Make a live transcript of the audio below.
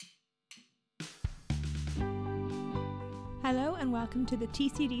Hello and welcome to the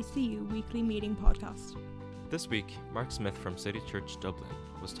TCDCU Weekly Meeting Podcast. This week, Mark Smith from City Church Dublin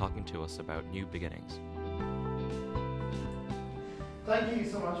was talking to us about new beginnings. Thank you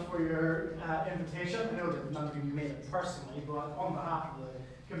so much for your invitation. I know that none of you made it personally, but on behalf of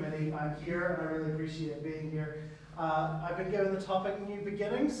the committee, I'm here and I really appreciate being here. I've been given the topic New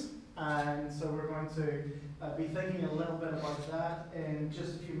Beginnings, and so we're going to be thinking a little bit about that in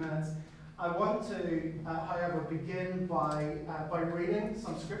just a few minutes. I want to, however, begin by reading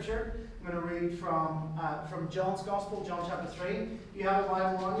some scripture. I'm going to read from John's Gospel, John chapter 3. You have a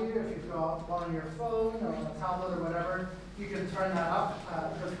Bible on you. If you've got one on your phone or on a tablet or whatever, you can turn that up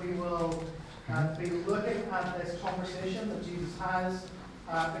because we will be looking at this conversation that Jesus has.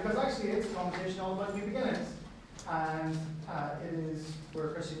 Because actually it's a conversation all about new beginnings. And we're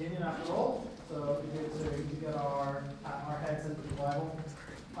a Christian Union after all, so it's good to get our heads into the Bible.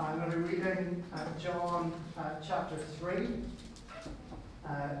 I'm going to be reading John chapter 3,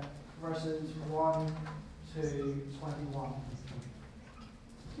 verses 1 to 21.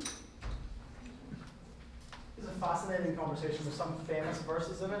 It's a fascinating conversation with some famous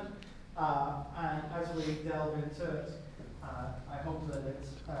verses in it, and as we delve into it, I hope that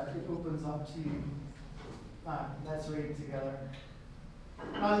it opens up to you. Let's read together.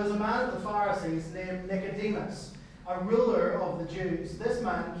 Now there's a man of the Pharisees named Nicodemus, a ruler of the Jews. This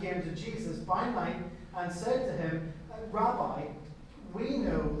man came to Jesus by night and said to him, Rabbi, we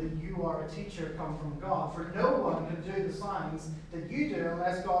know that you are a teacher come from God, for no one can do the signs that you do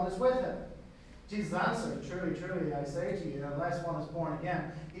unless God is with him. Jesus answered, Truly, truly, I say to you, unless one is born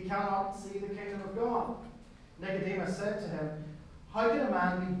again, he cannot see the kingdom of God. Nicodemus said to him, How can a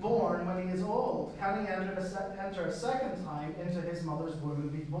man be born when he is old? Can he enter a second time into his mother's womb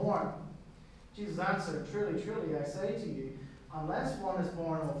and be born? Jesus answered, Truly, truly, I say to you, unless one is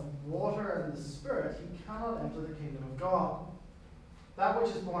born of water and the Spirit, he cannot enter the kingdom of God. That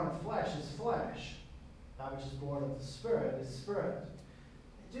which is born of flesh is flesh. That which is born of the Spirit is spirit.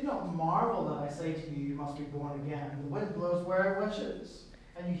 Do not marvel that I say to you, you must be born again. The wind blows where it wishes,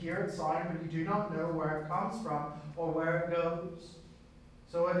 and you hear its sound, but you do not know where it comes from or where it goes.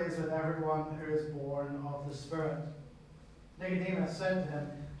 So it is with everyone who is born of the Spirit. Nicodemus said to him,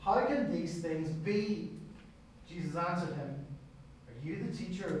 How can these things be? Jesus answered him, Are you the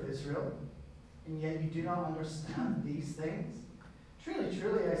teacher of Israel, and yet you do not understand these things? Truly,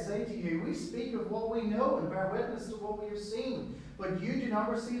 truly, I say to you, we speak of what we know and bear witness to what we have seen, but you do not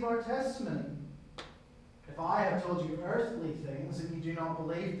receive our testimony. If I have told you earthly things and you do not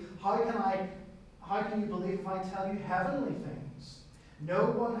believe, how can you believe if I tell you heavenly things?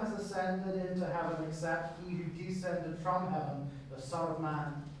 No one has ascended into heaven except he who descended from heaven, the Son of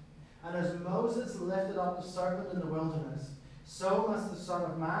Man. And as Moses lifted up the serpent in the wilderness, so must the Son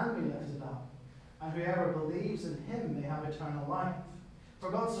of Man be lifted up. And whoever believes in him may have eternal life. For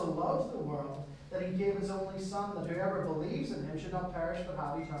God so loved the world that he gave his only Son, that whoever believes in him should not perish but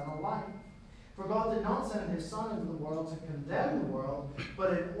have eternal life. For God did not send his Son into the world to condemn the world,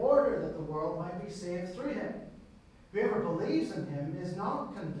 but in order that the world might be saved through him. Whoever believes in him is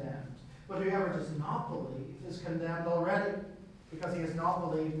not condemned, but whoever does not believe is condemned already, because he has not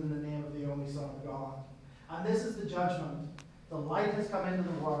believed in the name of the only Son of God. And this is the judgment. The light has come into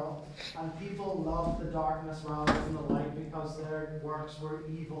the world, and people loved the darkness rather than the light, because their works were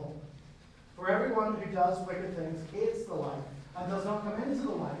evil. For everyone who does wicked things hates the light, and does not come into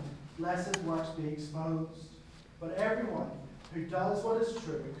the light, lest his works be exposed. But everyone who does what is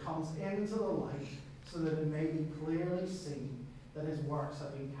true comes into the light, so that it may be clearly seen that his works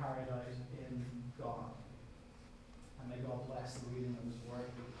have been carried out in God. And may God bless the reading of his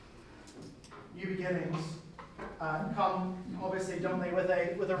word. New beginnings come, obviously, don't they,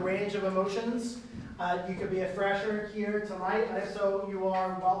 with a range of emotions. You could be a fresher here tonight, and if so, you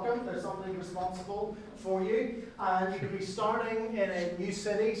are welcome. There's somebody responsible for you. And you could be starting in a new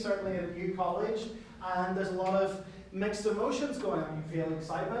city, certainly at a new college, and there's a lot of mixed emotions going on. You feel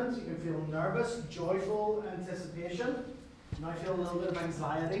excitement, you can feel nervous, joyful anticipation. You might feel a little bit of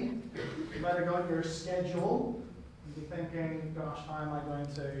anxiety. You might have got your schedule. You'd be thinking, gosh, how am I going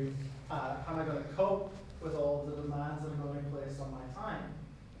to cope with all the demands that are going to be placed on my time?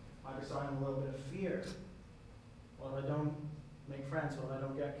 Might be starting a little bit of fear. What if I don't make friends? What if I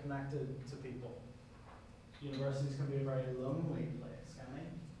don't get connected to people? Universities can be a very lonely place, can they?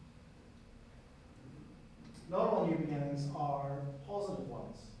 Not all new beginnings are positive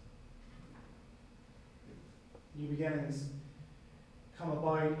ones. New beginnings come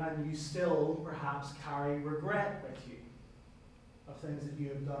about and you still perhaps carry regret with you of things that you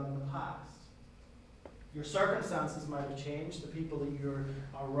have done in the past. Your circumstances might have changed, the people that you're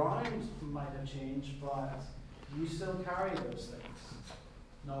around might have changed, but you still carry those things.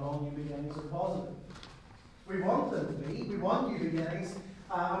 Not all new beginnings are positive. We want them to be. We want new beginnings,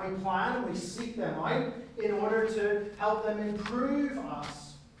 and we plan and we seek them out in order to help them improve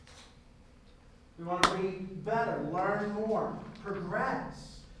us. We want to be better, learn more,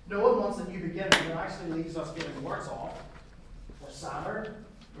 progress. No one wants a new beginning that actually leaves us feeling worse off, or sadder,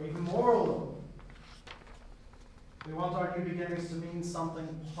 or even more alone. We want our new beginnings to mean something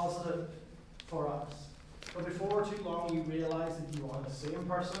positive for us. But before too long, you realize that you are the same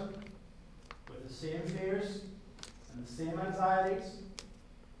person, with the same fears, and the same anxieties,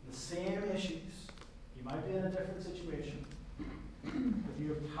 and the same issues. You might be in a different situation, but you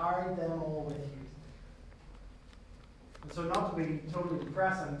have carried them all with you. And so, not to be totally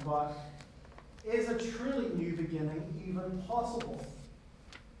depressing, but is a truly new beginning even possible?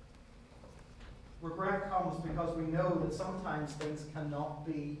 Regret comes because we know that sometimes things cannot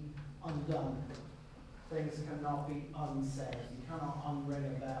be undone. Things cannot be unsaid. You cannot unring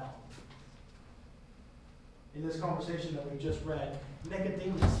a bell. In this conversation that we just read,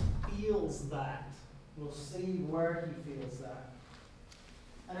 Nicodemus feels that. We'll see where he feels that.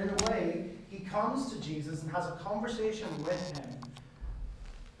 And in a way, he comes to Jesus and has a conversation with him.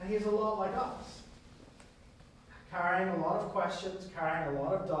 And he's a lot like us. Carrying a lot of questions, carrying a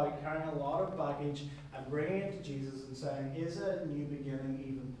lot of doubt, carrying a lot of baggage, and bringing it to Jesus and saying, is a new beginning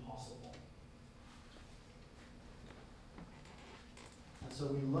even possible? And so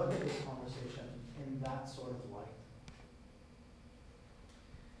we look at this conversation in that sort of light.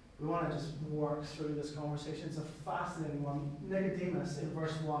 We want to just work through this conversation. It's a fascinating one. Nicodemus, in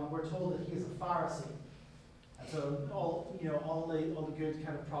verse 1, we're told that he is a Pharisee. And so all the good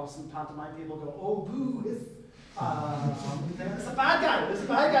kind of Protestant pantomime people go, oh, boo, it's a bad guy. There's a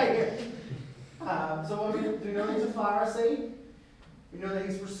bad guy here. So do you know he's a Pharisee? We know that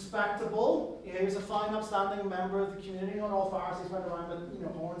he's respectable. He was a fine, upstanding member of the community. Not all Pharisees went around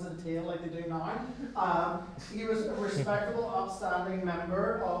with horns and a tail like they do now. He was a respectable, upstanding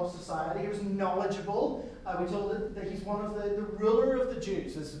member of society. He was knowledgeable. We're told that he's one of the ruler of the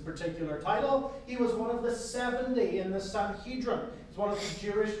Jews. This is a particular title. He was one of the 70 in the Sanhedrin. He's one of the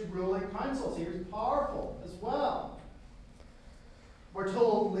Jewish ruling councils. He was powerful as well. We're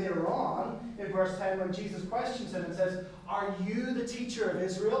told later on in verse 10 when Jesus questions him and says, are you the teacher of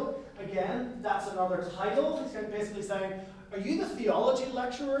Israel? Again, that's another title. He's basically saying, are you the theology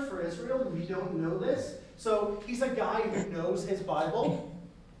lecturer for Israel and you don't know this? So he's a guy who knows his Bible.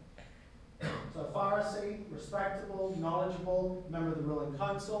 So a Pharisee, respectable, knowledgeable, member of the ruling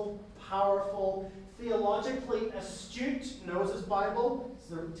council, powerful, theologically astute, knows his Bible.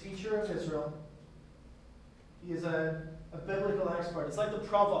 He's the teacher of Israel. He is a biblical expert. It's like the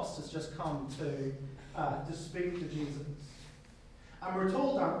provost has just come to speak to Jesus. And we're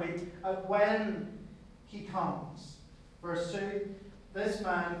told, aren't we, when he comes. Verse 2, this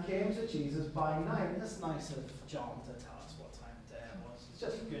man came to Jesus by night. It's nice of John to tell us what time of day it was. It's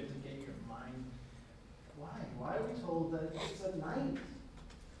just good to get your mind. Why? Why are we told that it's at night?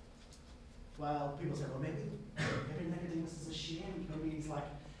 Well, people say, well, maybe Nicodemus is ashamed. Maybe he's like,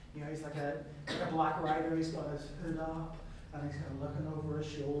 he's like a black rider. He's got his hood up, and he's kind of looking over his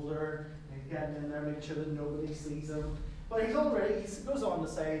shoulder, and he's getting in there, making sure that nobody sees him. But he goes on to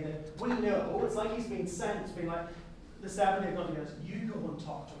say that we know, it's like he's been sent. It's been like, the 70 have gone together, you go and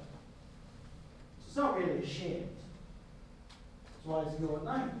talk to him. So it's not really ashamed. So why does he go at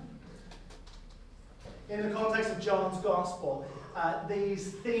night? In the context of John's Gospel, these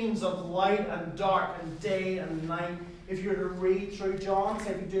themes of light and dark and day and night, if you were to read through John,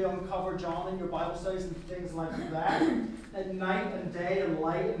 say if you do uncover John in your Bible studies and things like that, at night and day and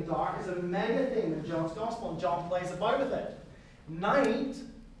light and dark is a mega theme in John's Gospel, and John plays about with it. Night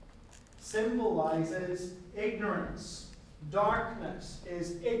symbolizes ignorance. Darkness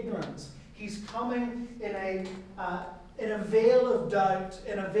is ignorance. He's coming in a veil of doubt,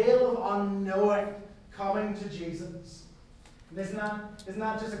 in a veil of unknowing, coming to Jesus. And isn't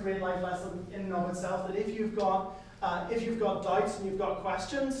that just a great life lesson in and of itself? That if you've got doubts and you've got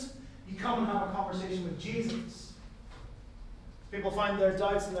questions, you come and have a conversation with Jesus. People find their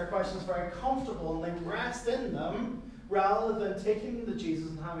doubts and their questions very comfortable, and they rest in them rather than taking them to Jesus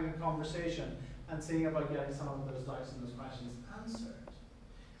and having a conversation and seeing about getting some of those doubts and those questions answered.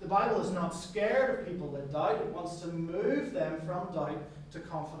 The Bible is not scared of people that doubt. It wants to move them from doubt to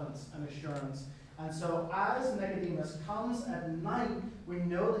confidence and assurance. And so as Nicodemus comes at night, we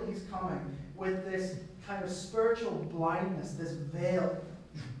know that he's coming with this kind of spiritual blindness, this veil.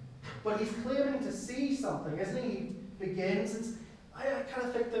 But he's claiming to see something, isn't he? He begins, I kind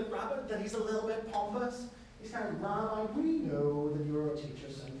of think that he's a little bit pompous. He's kind of, Rabbi, we know that you're a teacher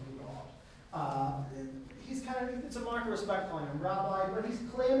sent from God. it's a mark of respect calling him rabbi, but he's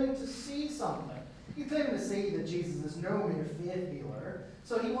claiming to see something. He's claiming to see that Jesus is no mere faith healer.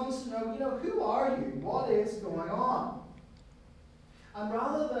 So he wants to know, who are you? What is going on? And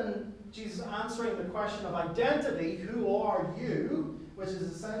rather than Jesus answering the question of identity, who are you, which is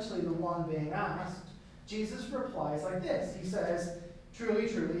essentially the one being asked, Jesus replies like this. He says, truly,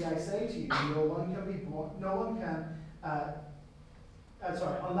 truly, I say to you,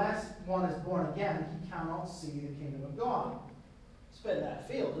 unless one is born again, he cannot see the kingdom of God. It's a bit left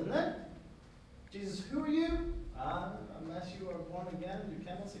field, isn't it? Jesus, who are you? Unless you are born again, you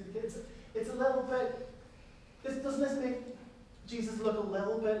cannot see the kingdom. It's a little bit, doesn't this make Jesus look a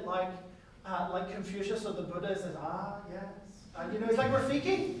little bit like Confucius or the Buddha says, yes. He's like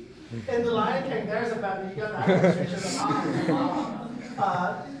Rafiki in The Lion King. There's a better, you got that illustration.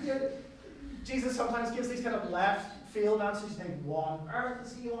 Jesus sometimes gives these kind of left field answers. You think, what on earth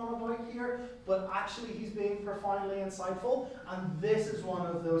is he on about here? But actually he's being profoundly insightful, and this is one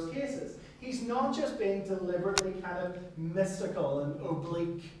of those cases. He's not just being deliberately kind of mystical and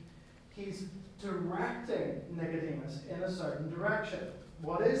oblique. He's directing Nicodemus in a certain direction.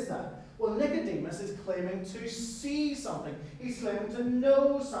 What is that? Well, Nicodemus is claiming to see something. He's claiming to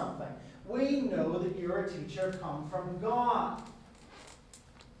know something. We know that you're a teacher come from God.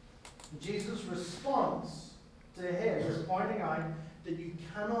 Jesus' response to him is pointing out that you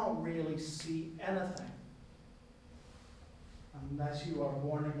cannot really see anything unless you are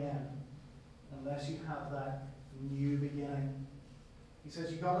born again, unless you have that new beginning. He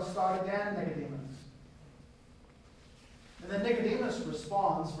says, you've got to start again, Nicodemus. And then Nicodemus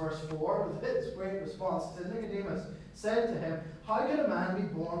responds, verse 4, with his great response. It says, Nicodemus said to him, how can a man be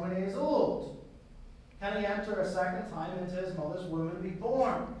born when he is old? Can he enter a second time into his mother's womb and be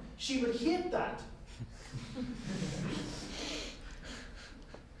born? She would hate that.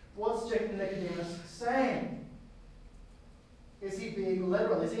 What's Nicodemus saying? Is he being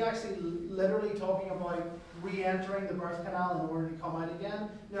literal? Is he actually literally talking about re-entering the birth canal in order to come out again?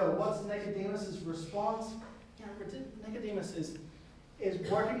 No, what's Nicodemus' response? Nicodemus is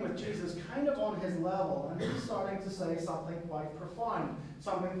working with Jesus kind of on his level, and he's starting to say something quite profound,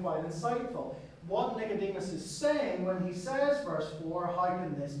 something quite insightful. What Nicodemus is saying when he says, verse 4, how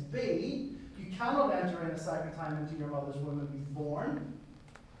can this be? You cannot enter in a second time into your mother's womb and be born.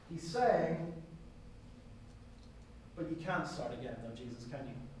 He's saying, but you can't start again though, Jesus, can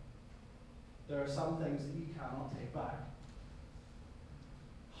you? There are some things that you cannot take back.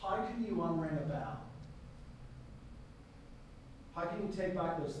 How can you unring a bell? How can you take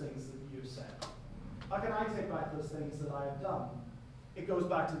back those things that you've said? How can I take back those things that I have done? It goes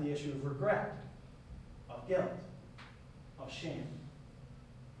back to the issue of regret, of guilt, of shame.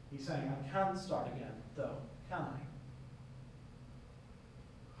 He's saying, I can't start again, though, can I?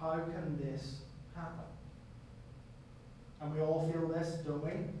 How can this happen? And we all feel this, don't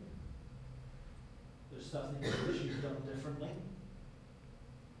we? There's stuff that you wish you'd done differently.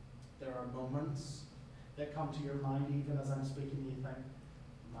 There are moments that come to your mind even as I'm speaking. You think,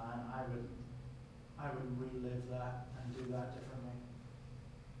 man, I would relive that and do that differently.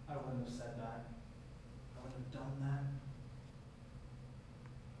 I wouldn't have said that. I wouldn't have done that.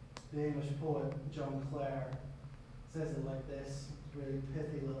 The English poet John Clare says it like this, really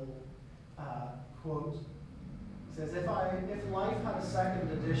pithy little quote. He says, if life had a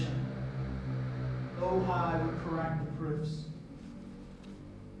second edition, oh how I would correct the proofs.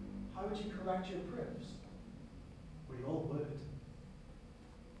 How would you correct your proofs? Well, you all would.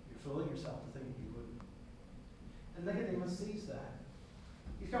 You're fooling yourself to think you wouldn't. And Nicodemus sees that.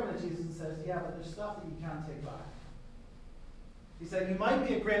 He's coming to Jesus and says, yeah, but there's stuff that you can't take back. He said, you might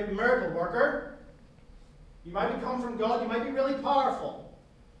be a great miracle worker. You might be come from God. You might be really powerful.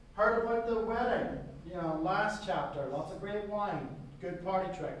 Heard about the wedding. Last chapter. Lots of great wine. Good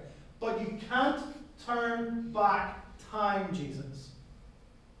party trick. But you can't turn back time, Jesus.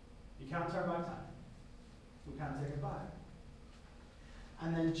 You can't turn back time. We can't take it back.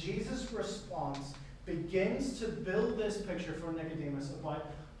 And then Jesus' response begins to build this picture for Nicodemus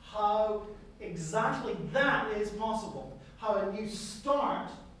about how exactly that is possible. How a new start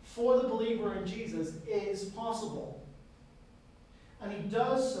for the believer in Jesus is possible. And he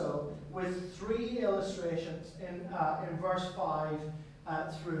does so with 3 illustrations in verse 5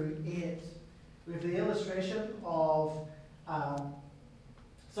 through 8. We have the illustration of,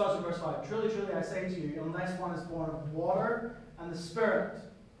 starts in verse 5. Truly, truly, I say to you, unless one is born of water and the Spirit.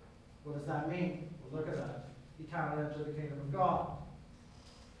 What does that mean? Well, look at that. You cannot enter the kingdom of God.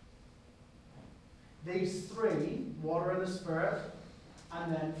 These 3, water and the Spirit,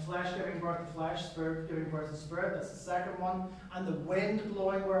 And then flesh giving birth to flesh, spirit giving birth to spirit. That's the second one. And the wind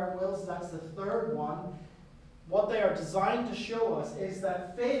blowing where it wills. That's the third one. What they are designed to show us is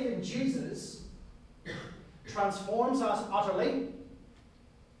that faith in Jesus transforms us utterly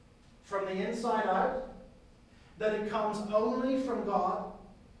from the inside out, that it comes only from God,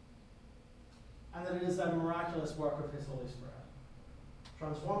 and that it is a miraculous work of His Holy Spirit.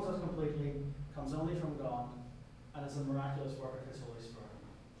 Transforms us completely, comes only from God, and it's a miraculous work of His Holy Spirit.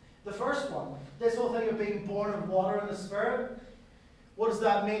 The first one, this whole thing of being born of water and the Spirit, what does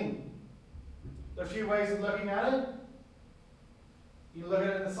that mean? There are a few ways of looking at it. You look at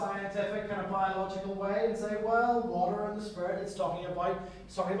it in a scientific kind of biological way and say, well, water and the Spirit, it's talking about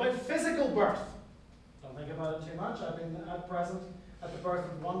physical birth. Don't think about it too much. I've been present at the birth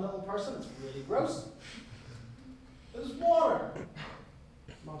of one little person. It's really gross. There's water,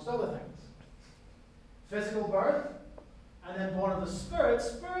 amongst other things. Physical birth, and then born of the Spirit,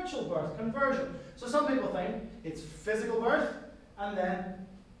 spiritual birth, conversion. So some people think it's physical birth and then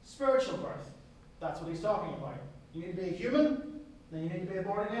spiritual birth. That's what he's talking about. You need to be a human, then you need to be a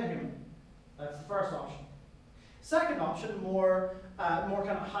born-again human. That's the first option. Second option, more kind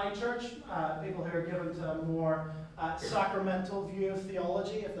of high church, people who are given to a more sacramental view of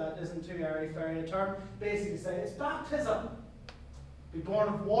theology, if that isn't too airy-fairy a term, basically say it's baptism. Be born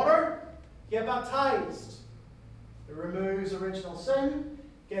of water, get baptized. It removes original sin,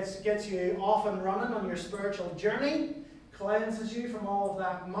 gets you off and running on your spiritual journey, cleanses you from all of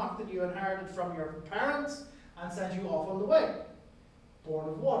that muck that you inherited from your parents, and sends you off on the way. Born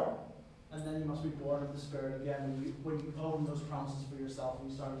of water. And then you must be born of the Spirit again when you own those promises for yourself and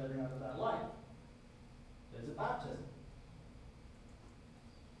you start living out of that life. There's a baptism.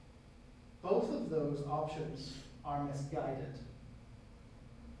 Both of those options are misguided.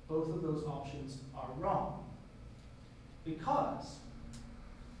 Both of those options are wrong. Because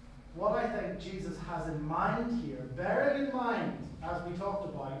what I think Jesus has in mind here, bearing in mind, as we talked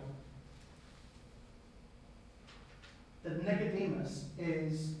about, that Nicodemus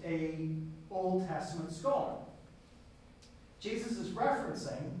is an Old Testament scholar. Jesus is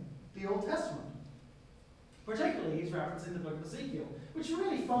referencing the Old Testament. Particularly, he's referencing the book of Ezekiel, which is a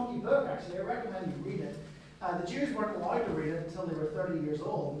really funky book, actually. I recommend you read it. The Jews weren't allowed to read it until they were 30 years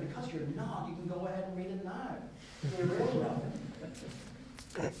old. And because you're not, you can go ahead and read it now. You're really welcome.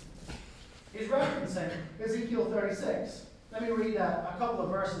 He's referencing Ezekiel 36. Let me read a couple of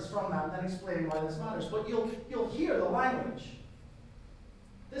verses from that and then explain why this matters. But you'll hear the language.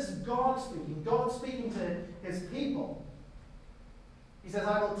 This is God speaking to His people. He says,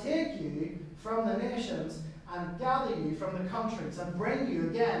 I will take you from the nations and gather you from the countries and bring you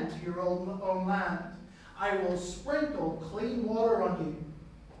again to your own land. I will sprinkle clean water on you,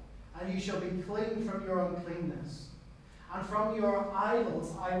 and you shall be clean from your uncleanness. And from your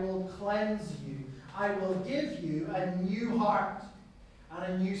idols I will cleanse you. I will give you a new heart,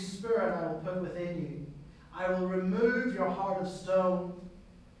 and a new spirit I will put within you. I will remove your heart of stone,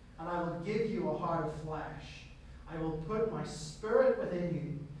 and I will give you a heart of flesh. I will put my spirit within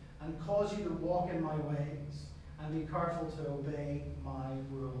you, and cause you to walk in my ways, and be careful to obey my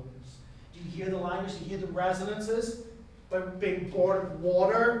rules. Do you hear the language? Do you hear the resonances? By being born of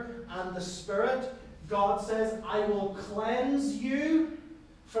water and the Spirit, God says, I will cleanse you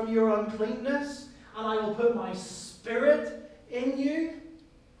from your uncleanness, and I will put my Spirit in you.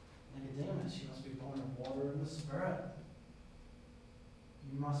 Nicodemus, you must be born of water and the Spirit.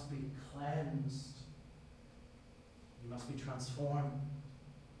 You must be cleansed. You must be transformed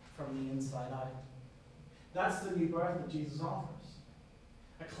from the inside out. That's the new birth that Jesus offers.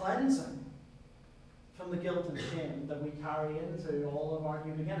 A cleansing from the guilt and shame that we carry into all of our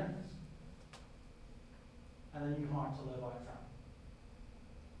new beginnings. And a new heart to live out from.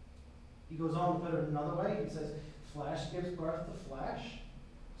 He goes on to put it another way. He says, flesh gives birth to flesh,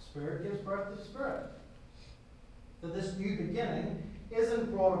 Spirit gives birth to spirit. That this new beginning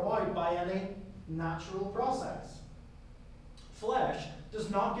isn't brought about by any natural process. Flesh does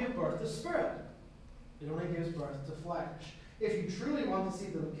not give birth to spirit. It only gives birth to flesh. If you truly want to see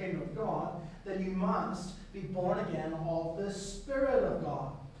the kingdom of God, then you must be born again of the Spirit of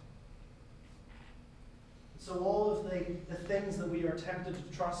God. So all of the things that we are tempted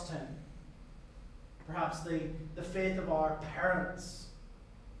to trust in, perhaps the faith of our parents,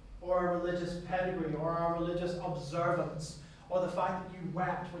 or our religious pedigree, or our religious observance, or the fact that you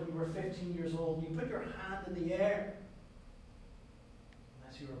wept when you were 15 years old, and you put your hand in the air,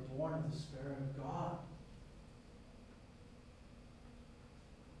 unless you were born of the Spirit of God.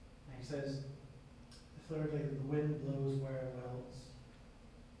 And he says, thirdly, that the wind blows where it wills.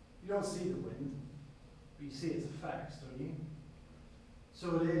 You don't see the wind, but you see its effects, don't you?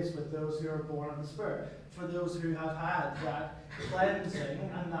 So it is with those who are born of the Spirit. For those who have had that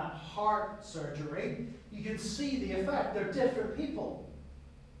cleansing and that heart surgery, you can see the effect. They're different people.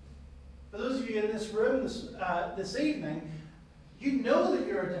 For those of you in this room this evening, you know that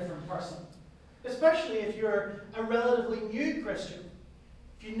you're a different person. Especially if you're a relatively new Christian.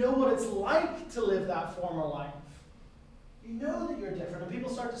 If you know what it's like to live that former life. You know that you're different, and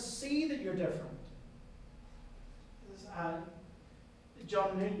people start to see that you're different.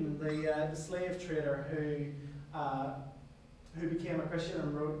 John Newton, the slave trader who became a Christian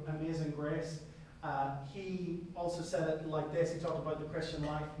and wrote Amazing Grace, he also said it like this. He talked about the Christian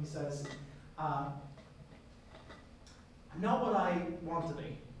life. He says, I'm not what I want to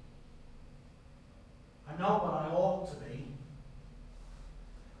be. I'm not what I ought to be.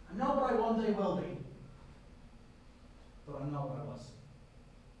 I'm not what I one day will be. But I'm not what I was.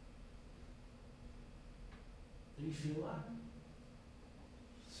 Do you feel that?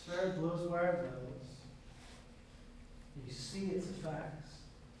 Spirit blows where it blows. You see its effects.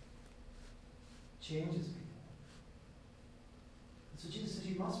 It changes people. And so Jesus says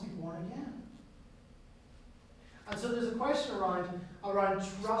you must be born again. And so there's a question around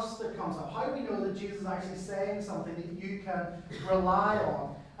trust that comes up. How do we know that Jesus is actually saying something that you can rely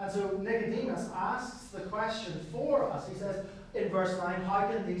on? And so Nicodemus asks the question for us. He says in verse 9, how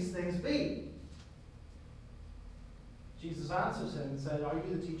can these things be? Jesus answers him and said, are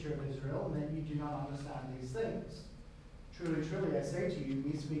you the teacher of Israel, and then you do not understand these things? Truly, truly, I say to you,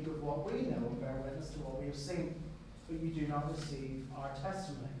 we speak of what we know and bear witness to what we have seen, but you do not receive our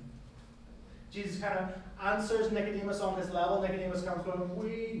testimony. Jesus kind of answers Nicodemus on his level. Nicodemus comes going,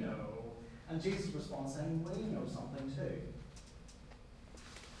 we know. And Jesus responds saying, we know something too.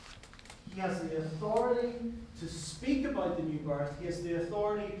 He has the authority to speak about the new birth. He has the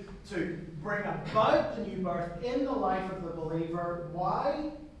authority to bring about the new birth in the life of the believer. Why?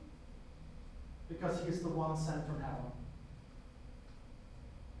 Because he is the one sent from heaven.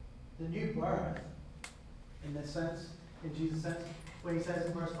 The new birth, in this sense, in Jesus' sense, when he says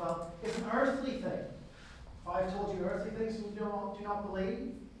in verse 12, is an earthly thing. If I have told you earthly things and you do not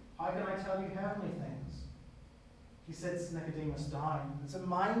believe, how can I tell you heavenly things? He sits Nicodemus down. It's a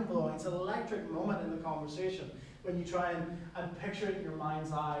mind-blowing, it's an electric moment in the conversation when you try and picture it in your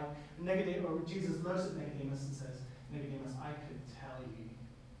mind's eye. Jesus looks at Nicodemus and says, Nicodemus, I could tell you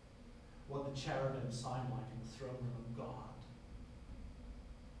what the cherubim sound like in the throne room of God.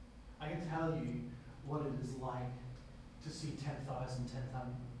 I can tell you what it is like to see 10,000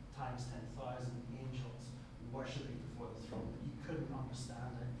 times 10,000 angels worshipping before the throne. You couldn't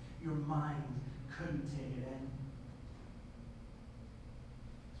understand it. Your mind couldn't take it in.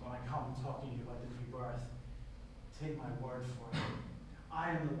 So when I come and talk to you about the new birth, take my word for it.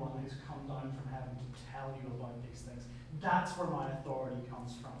 I am the one who's come down from heaven to tell you about these things. That's where my authority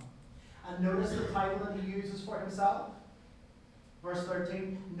comes from. And notice the title that he uses for himself. Verse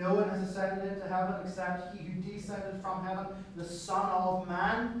 13, no one has ascended into heaven except he who descended from heaven, the Son of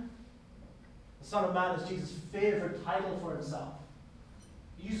Man. The Son of Man is Jesus' favorite title for himself.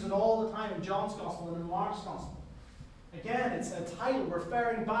 He uses it all the time in John's Gospel and in Mark's Gospel. Again, it's a title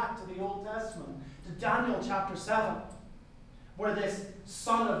referring back to the Old Testament, to Daniel chapter 7, where this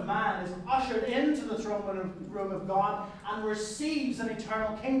Son of Man is ushered into the throne room of God and receives an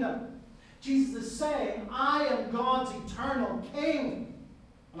eternal kingdom. Jesus is saying, I am God's eternal King,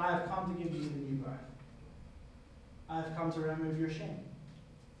 and I have come to give you the new birth. I have come to remove your shame.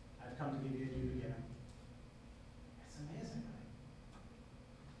 I have come to give you a new beginning. It's amazing,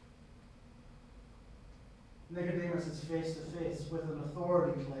 right? Nicodemus is face to face with an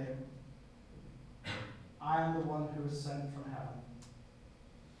authority claim. I am the one who was sent from heaven.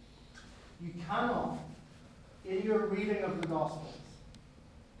 You cannot, in your reading of the Gospels,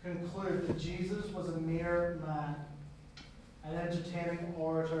 conclude that Jesus was a mere man, an entertaining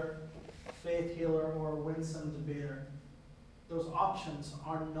orator, faith healer, or a winsome debater. Those options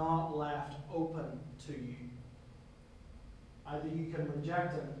are not left open to you. Either you can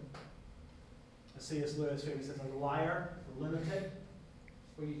reject him, as C.S. Lewis famously says, a liar, a lunatic,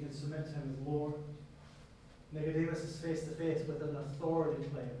 or you can submit to him as Lord. Nicodemus is face to face with an authority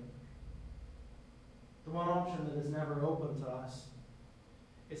claim. The one option that is never open to us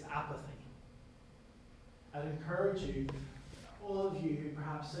is apathy. I'd encourage you, all of you who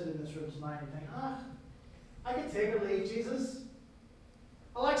perhaps sit in this room tonight and think, I can take or leave Jesus.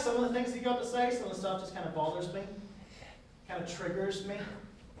 I like some of the things he got to say, some of the stuff just kind of bothers me, kind of triggers me.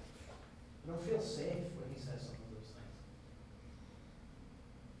 I don't feel safe when he says some of those things.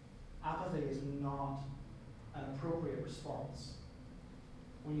 Apathy is not an appropriate response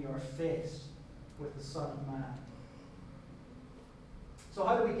when you are faced with the Son of Man. So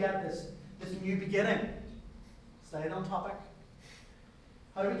how do we get this new beginning? Staying on topic.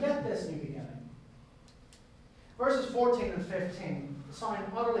 How do we get this new beginning? Verses 14 and 15 sound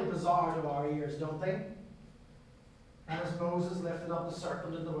utterly bizarre to our ears, don't they? And as Moses lifted up the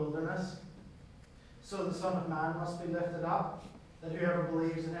serpent in the wilderness, so the Son of Man must be lifted up, that whoever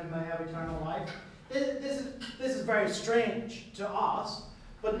believes in him may have eternal life. This is very strange to us,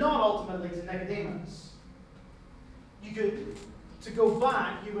 but not ultimately to Nicodemus. To go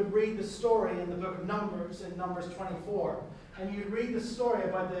back, you would read the story in the book of Numbers, in Numbers 24, and you'd read the story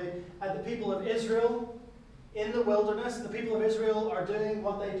about the people of Israel in the wilderness. The people of Israel are doing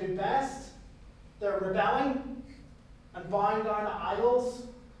what they do best. They're rebelling and bowing down to idols,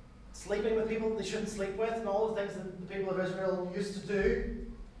 sleeping with people they shouldn't sleep with, and all the things that the people of Israel used to do.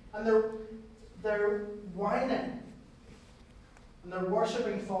 And they're whining, and they're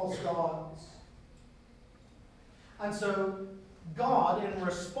worshipping false gods. And so God, in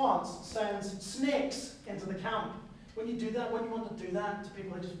response, sends snakes into the camp. When you do that, when you want to do that to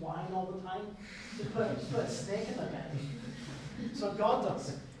people who just whine all the time, you put a snake in their bed. That's what God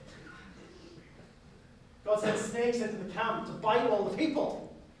does. God sends snakes into the camp to bite all the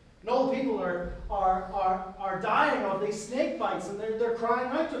people. And all the people are dying of these snake bites, and they're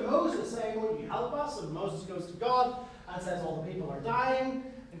crying out to Moses, saying, "Will you help us?" And Moses goes to God and says, "All the people are dying."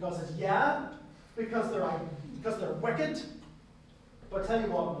 And God says, "Yeah, because they're wicked. But I tell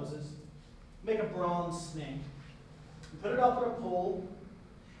you what, Moses, make a bronze snake. Put it up on a pole,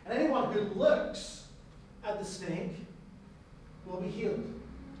 and anyone who looks at the snake will be healed.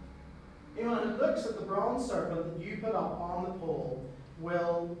 Anyone who looks at the bronze serpent that you put up on the pole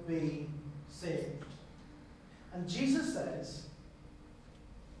will be saved." And Jesus says,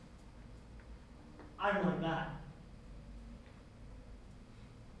 "I'm like that."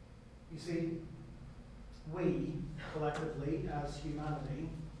 You see, we, collectively, as humanity,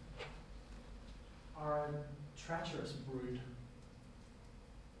 are a treacherous brood.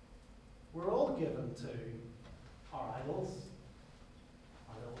 We're all given to our idols,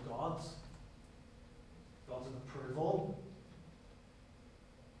 our little gods, gods of approval,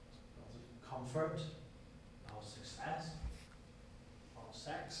 gods of comfort, of success, of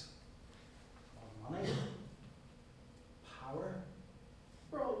sex, of money, power.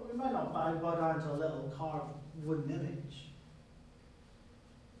 We might not bow down to a little carved wooden image,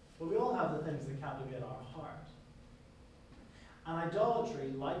 but we all have the things that captivate our heart. And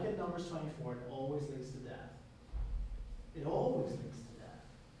idolatry, like in Numbers 24, it always leads to death. It always leads to death.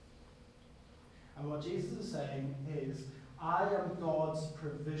 And what Jesus is saying is, I am God's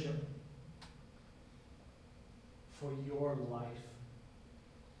provision for your life,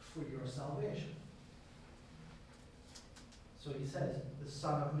 for your salvation. So he says, the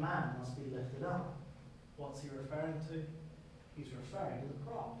Son of Man must be lifted up. What's he referring to? He's referring to the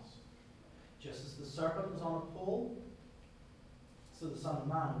cross. Just as the serpent was on a pole, so the Son of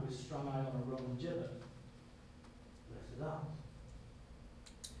Man will be strung out on a Roman gibbet, lifted up.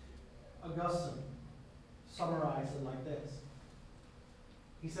 Augustine summarized it like this.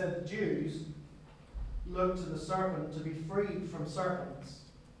 He said the Jews looked to the serpent to be freed from serpents,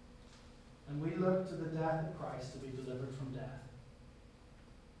 and we look to the death of Christ to be delivered from death.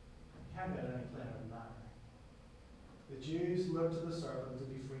 You can't get any clearer than that. The Jews look to the serpent to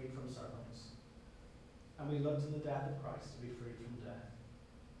be freed from serpents, and we look to the death of Christ to be freed from death.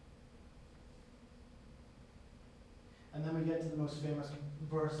 And then we get to the most famous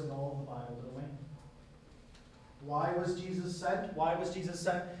verse in all of the Bible, don't we? Why was Jesus sent? Why was Jesus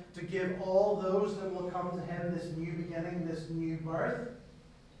sent? To give all those that will come to him this new beginning, this new birth.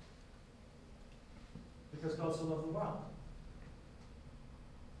 Because God so loved the world.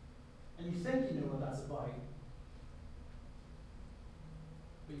 And you think you know what that's about,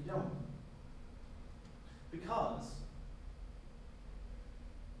 but you don't. Because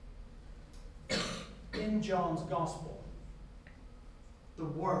in John's Gospel, the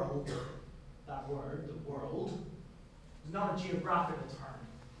world, that word, the world, is not a geographical term.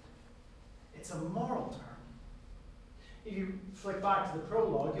 It's a moral term. If you flick back to the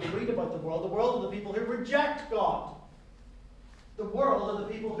prologue, you'll read about the world of the people who reject God. The world of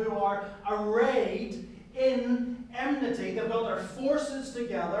the people who are arrayed in enmity. They've got their forces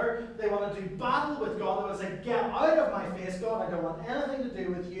together. They want to do battle with God. They want to say, get out of my face, God. I don't want anything to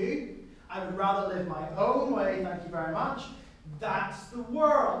do with you. I would rather live my own way. Thank you very much. That's the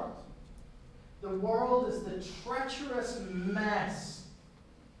world. The world is the treacherous mess.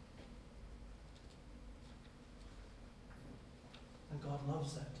 And God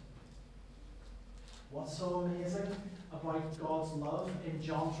loves it. What's so amazing about God's love in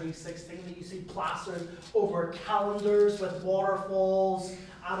John 3:16 that you see plastered over calendars with waterfalls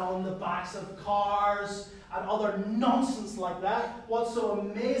and on the backs of cars and other nonsense like that? What's so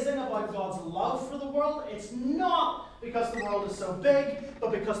amazing about God's love for the world? It's not because the world is so big,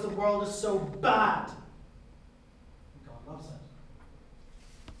 but because the world is so bad. God loves it.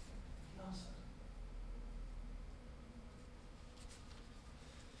 He loves it.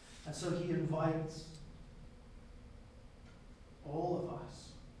 And so he invites all of us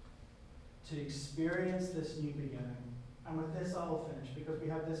to experience this new beginning. And with this I will finish, because we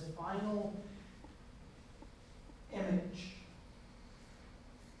have this final image.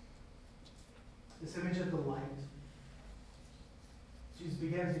 This image of the light. Jesus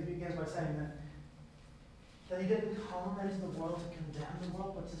begins by saying that he didn't come into the world to condemn the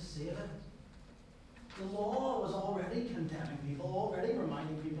world, but to save it. The law was already condemning people, already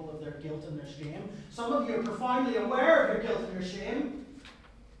reminding people of their guilt and their shame. Some of you are profoundly aware of your guilt and your shame.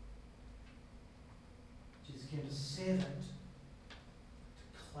 Jesus came to save it,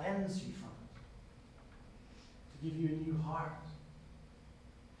 to cleanse you from it, to give you a new heart.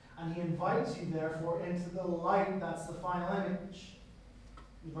 And he invites you, therefore, into the light. That's the final image.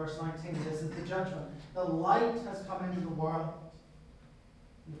 In verse 19, this is the judgment. The light has come into the world.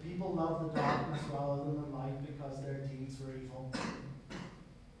 And the people love the darkness rather than the light because their deeds were evil.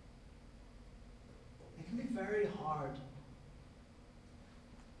 It can be very hard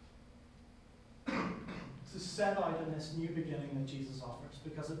to set out in this new beginning that Jesus offers,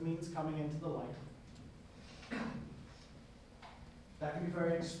 because it means coming into the light. That can be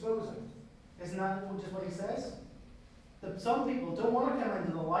very exposing. Isn't that just what he says? That some people don't want to come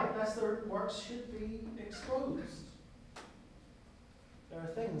into the light lest their works should be exposed. There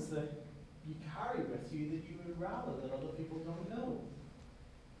are things that you carry with you that you would rather that other people don't know.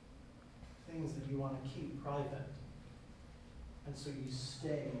 Things that you want to keep private. And so you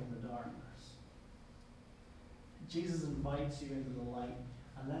stay in the darkness. Jesus invites you into the light.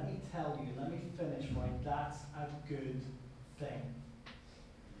 And let me tell you, let me finish why that's a good thing.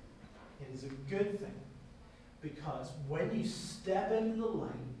 It is a good thing. Because when you step into the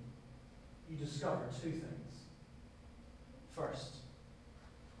light, you discover two things. First,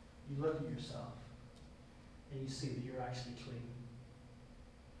 you look at yourself and you see that you're actually clean.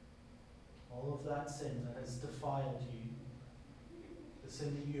 All of that sin that has defiled you, the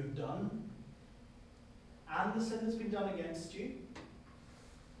sin that you have done, and the sin that's been done against you,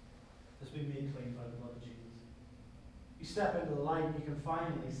 has been made clean by the blood of Jesus. You step into the light and you can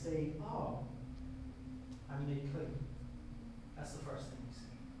finally see, oh, I'm made clean. That's the first thing you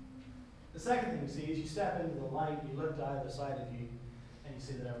see. The second thing you see is you step into the light, you look to either side of you, and you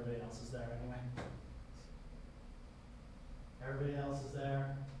see that everybody else is there anyway. Everybody else is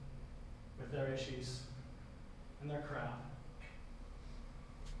there with their issues and their crap.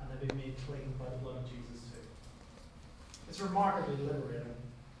 And they've been made clean by the blood of Jesus too. It's remarkably liberating.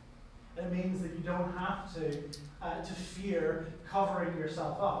 It means that you don't have to fear covering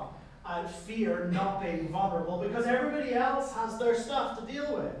yourself up. Fear not being vulnerable, because everybody else has their stuff to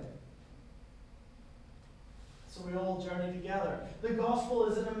deal with. So we all journey together. The gospel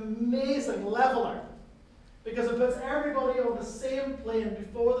is an amazing leveler, because it puts everybody on the same plane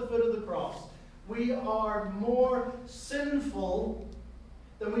before the foot of the cross. We are more sinful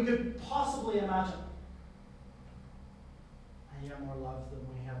than we could possibly imagine, and yet more loved than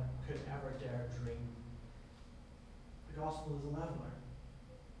we could ever dare dream. The gospel is a leveler.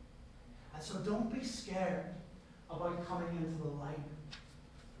 And so don't be scared about coming into the light.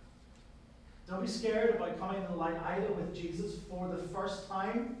 Don't be scared about coming into the light either with Jesus for the first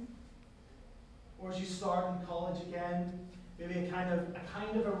time, or as you start in college again, maybe a kind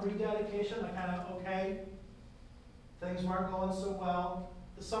of a rededication, a kind of, okay, things weren't going so well.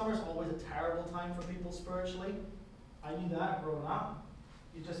 The summer's always a terrible time for people spiritually. I knew that growing up.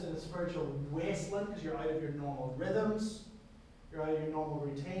 You're just in a spiritual wasteland because you're out of your normal rhythms. You're out of your normal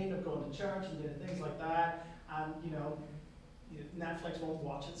routine of going to church and doing things like that. And, Netflix won't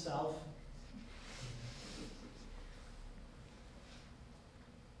watch itself.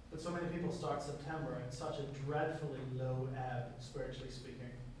 But so many people start September at such a dreadfully low ebb, spiritually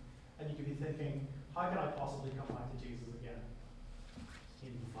speaking. And you could be thinking, how can I possibly come back to Jesus again? He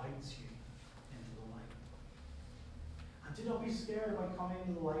invites you into the light. And do not be scared about coming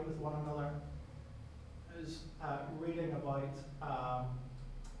into the light with one another. I was reading about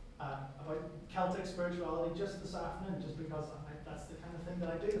Celtic spirituality just this afternoon, just because that's the kind of thing that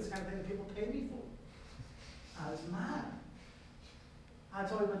I do. That's the kind of thing that people pay me for. It's mad. I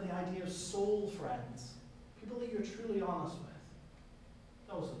talk about the idea of soul friends, people that you're truly honest with.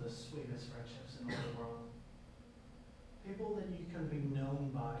 Those are the sweetest friendships in all the world. People that you can be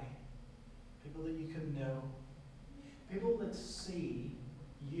known by. People that you can know. People that see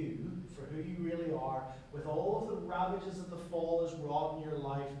you for who you really are, with all of the ravages that the fall has wrought in your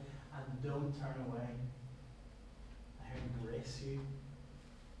life, and don't turn away. Who embrace you.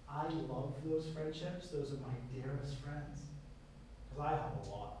 I love those friendships. Those are my dearest friends. Because I have a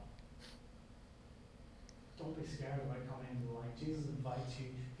lot. Don't be scared about coming into the light. Jesus invites you.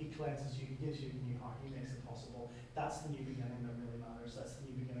 He cleanses you. He gives you a new heart. He makes it possible. That's the new beginning that really matters. That's the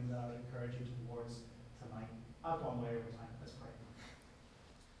new beginning that I would encourage you towards tonight. I've gone way over time. Let's pray.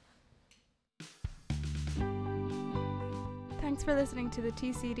 Thanks for listening to the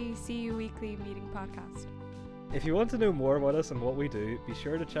TCD CU Weekly Meeting Podcast. If you want to know more about us and what we do, be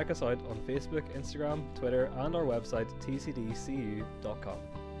sure to check us out on Facebook, Instagram, Twitter, and our website tcdcu.com.